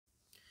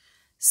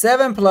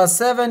7 plus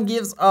 7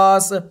 gives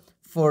us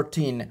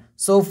 14.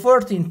 So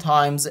 14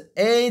 times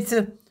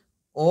 8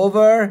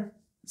 over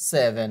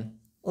 7.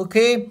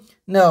 Okay,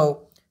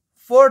 now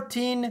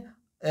 14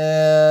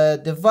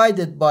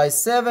 divided by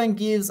 7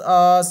 gives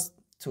us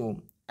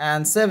 2.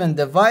 And 7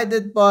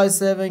 divided by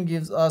 7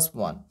 gives us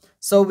 1.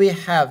 So we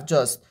have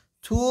just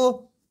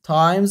 2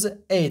 times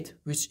 8,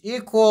 which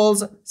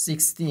equals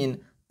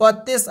 16.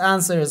 But this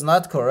answer is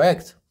not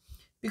correct,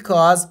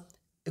 because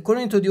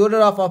according to the order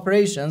of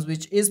operations,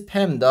 which is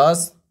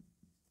PEMDAS,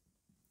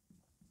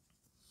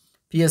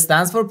 P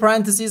stands for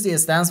parentheses, E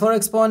stands for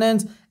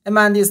exponent, M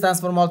and D stands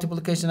for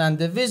multiplication and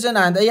division,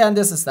 and A and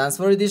S stands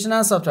for addition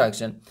and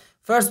subtraction.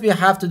 First we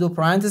have to do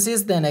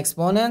parentheses, then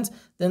exponent,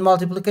 then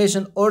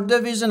multiplication or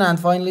division, and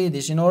finally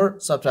addition or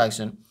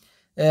subtraction.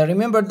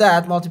 Remember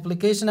that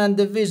multiplication and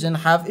division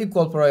have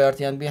equal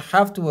priority, and we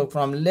have to work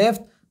from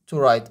left to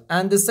right,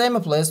 and the same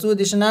applies to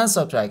addition and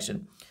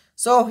subtraction.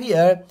 So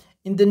here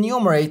in the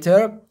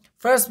numerator,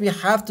 first we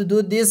have to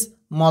do this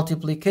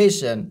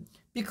multiplication,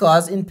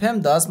 because in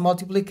PEMDAS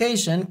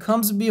multiplication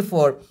comes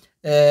before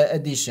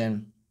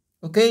addition.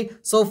 Okay,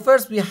 so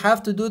first we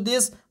have to do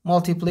this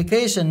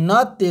multiplication,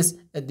 not this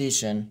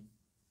addition.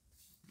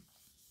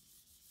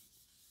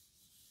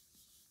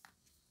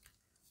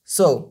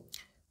 So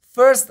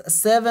first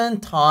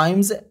 7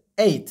 times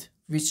 8,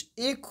 which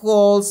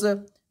equals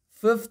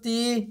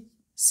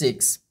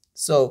 56.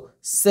 So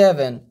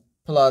 7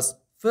 plus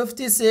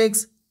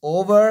 56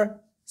 over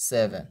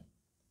 7.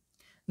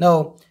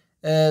 Now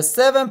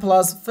 7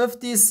 plus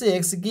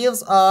 56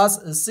 gives us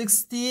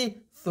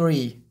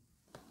 63.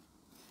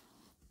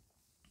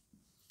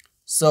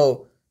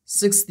 So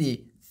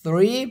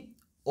 63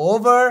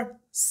 over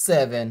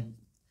 7,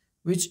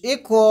 which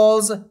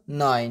equals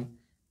 9.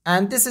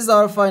 And this is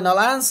our final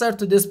answer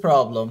to this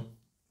problem.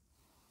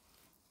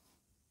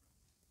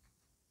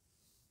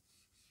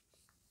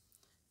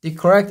 The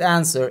correct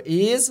answer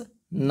is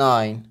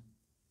 9.